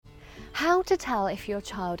How to tell if your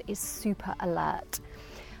child is super alert.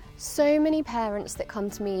 So many parents that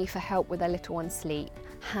come to me for help with their little one's sleep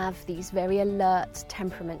have these very alert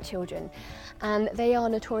temperament children, and they are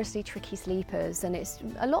notoriously tricky sleepers, and it's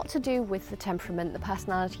a lot to do with the temperament, the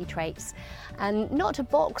personality traits, and not to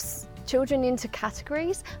box children into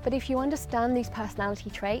categories, but if you understand these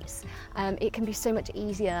personality traits, it can be so much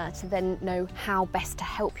easier to then know how best to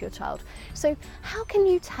help your child. So how can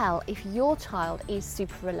you tell if your child is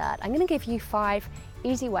super alert? I'm going to give you 5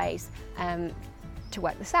 easy ways to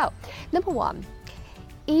work this out. Number 1,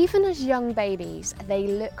 even as young babies, they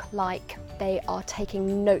look like they are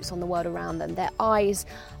taking notes on the world around them. Their eyes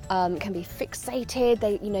can be fixated.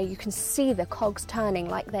 You can see the cogs turning,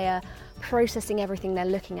 like they are processing everything they're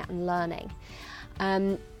looking at and learning.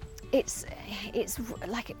 It's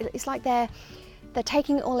like they're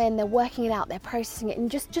taking it all in, they're working it out, they're processing it, and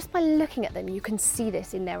just by looking at them, you can see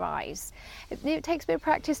this in their eyes. It takes a bit of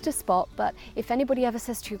practice to spot, but if anybody ever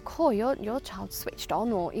says to you, "Cool, your child's switched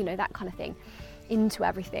on," or that kind of thing, into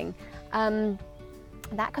everything,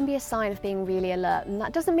 that can be a sign of being really alert. And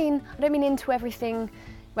that doesn't mean, I don't mean into everything,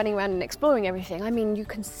 running around and exploring everything. I mean, you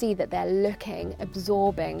can see that they're looking,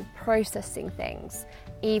 absorbing, processing things,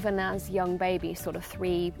 even as young babies, sort of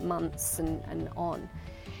 3 months and on.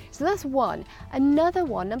 So that's one. Another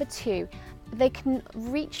one, number 2, they can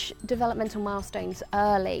reach developmental milestones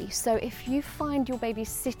early. So if you find your baby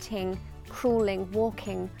sitting, crawling,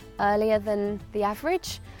 walking earlier than the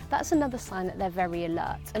average, that's another sign that they're very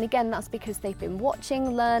alert. And again, that's because they've been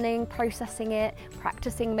watching, learning, processing it,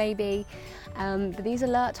 practicing maybe. But these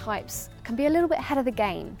alert types can be a little bit ahead of the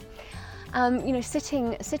game.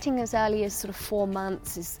 Sitting as early as sort of 4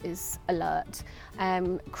 months is alert.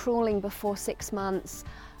 Crawling before 6 months,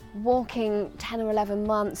 walking 10 or 11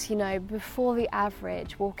 months, before the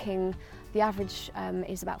average. Walking, the average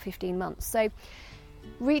is about 15 months. So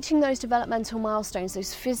reaching those developmental milestones,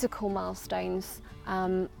 those physical milestones,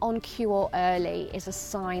 on cue or early is a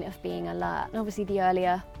sign of being alert. And obviously the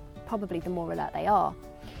earlier, probably the more alert they are.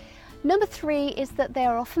 Number 3 is that they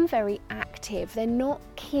are often very active. They're not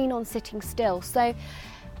keen on sitting still. So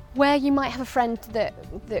where you might have a friend that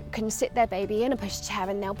can sit their baby in a pushchair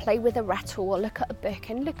and they'll play with a rattle or look at a book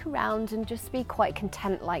and look around and just be quite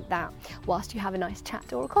content like that whilst you have a nice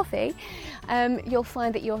chat or a coffee, you'll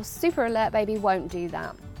find that your super alert baby won't do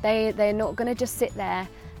that. They're not going to just sit there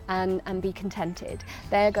and be contented.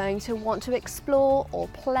 They're going to want to explore or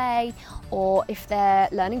play, or if they're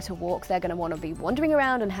learning to walk, they're going to want to be wandering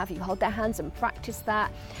around and have you hold their hands and practice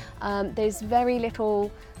that. There's very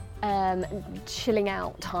little chilling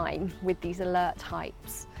out time with these alert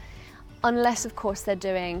types, unless of course they're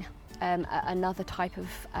doing another type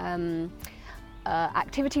of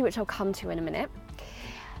activity, which I'll come to in a minute.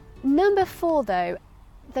 Number 4 though,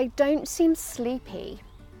 they don't seem sleepy,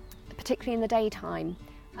 particularly in the daytime,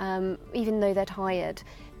 even though they're tired.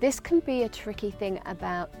 This can be a tricky thing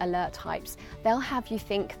about alert types. They'll have you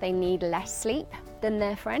think they need less sleep than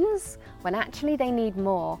their friends, when actually they need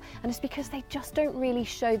more. And it's because they just don't really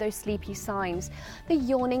show those sleepy signs. The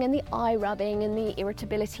yawning and the eye rubbing and the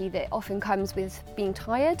irritability that often comes with being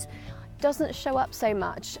tired doesn't show up so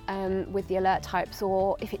much with the alert types,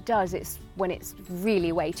 or if it does, it's when it's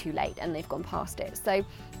really way too late and they've gone past it. So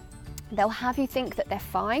they'll have you think that they're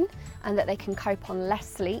fine and that they can cope on less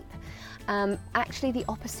sleep. Actually, the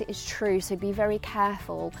opposite is true, so be very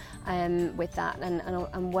careful with that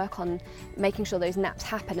and work on making sure those naps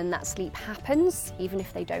happen and that sleep happens, even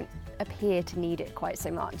if they don't appear to need it quite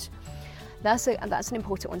so much. That's an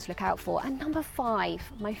important one to look out for. And number 5,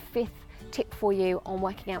 my 5th tip for you on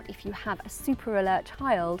working out if you have a super alert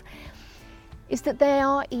child, is that they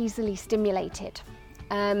are easily stimulated.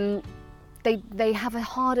 They have a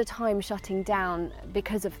harder time shutting down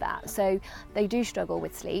because of that, so they do struggle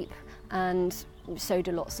with sleep, and so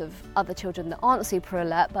do lots of other children that aren't super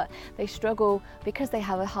alert, but they struggle because they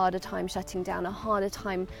have a harder time shutting down, a harder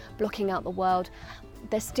time blocking out the world.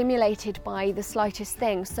 They're stimulated by the slightest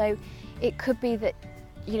thing, so it could be that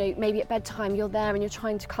maybe at bedtime you're there and you're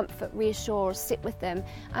trying to comfort, reassure, or sit with them.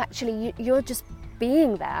 Actually, you're just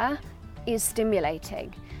being there is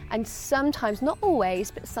stimulating. And sometimes, not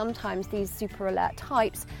always, but sometimes these super alert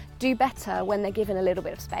types do better when they're given a little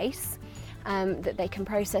bit of space, that they can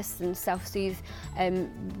process and self-soothe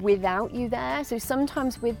without you there. So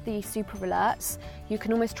sometimes with the super alerts, you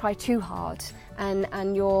can almost try too hard,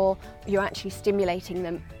 and you're actually stimulating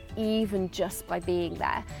them even just by being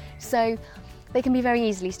there. So they can be very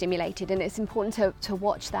easily stimulated, and it's important to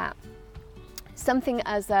watch that. Something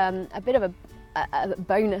as a bit of a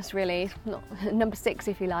bonus, really, not number 6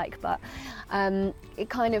 if you like, but it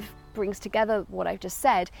kind of brings together what I've just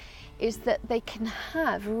said, is that they can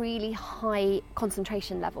have really high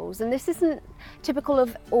concentration levels. And this isn't typical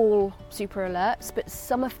of all super alerts, but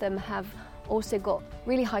some of them have also got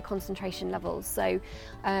really high concentration levels. So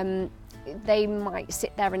they might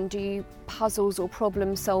sit there and do puzzles or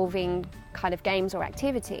problem solving kind of games or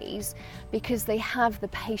activities because they have the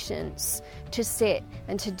patience to sit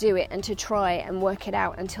and to do it and to try and work it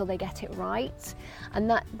out until they get it right.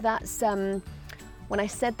 And that's when I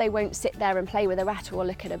said they won't sit there and play with a rat or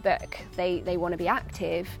look at a book, they want to be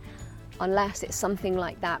active, unless it's something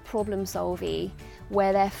like that problem solving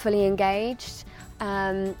where they're fully engaged.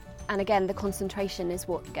 And again, the concentration is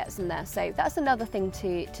what gets them there. So that's another thing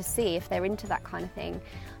to see if they're into that kind of thing.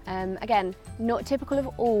 Again, not typical of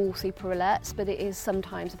all super alerts, but it is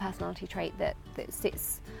sometimes a personality trait that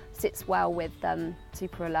sits well with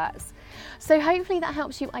super alerts. So hopefully that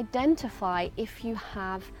helps you identify if you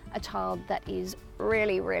have a child that is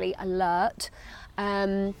really, really alert.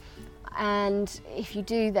 And if you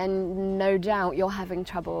do, then no doubt you're having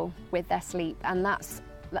trouble with their sleep, and that's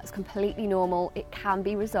completely normal. It can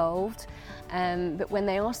be resolved, but when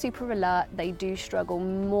they are super alert, they do struggle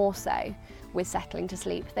more so with settling to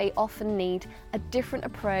sleep. They often need a different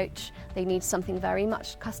approach. They need something very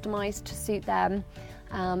much customized to suit them,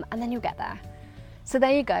 and then you'll get there. So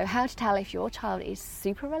there you go, how to tell if your child is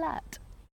super alert.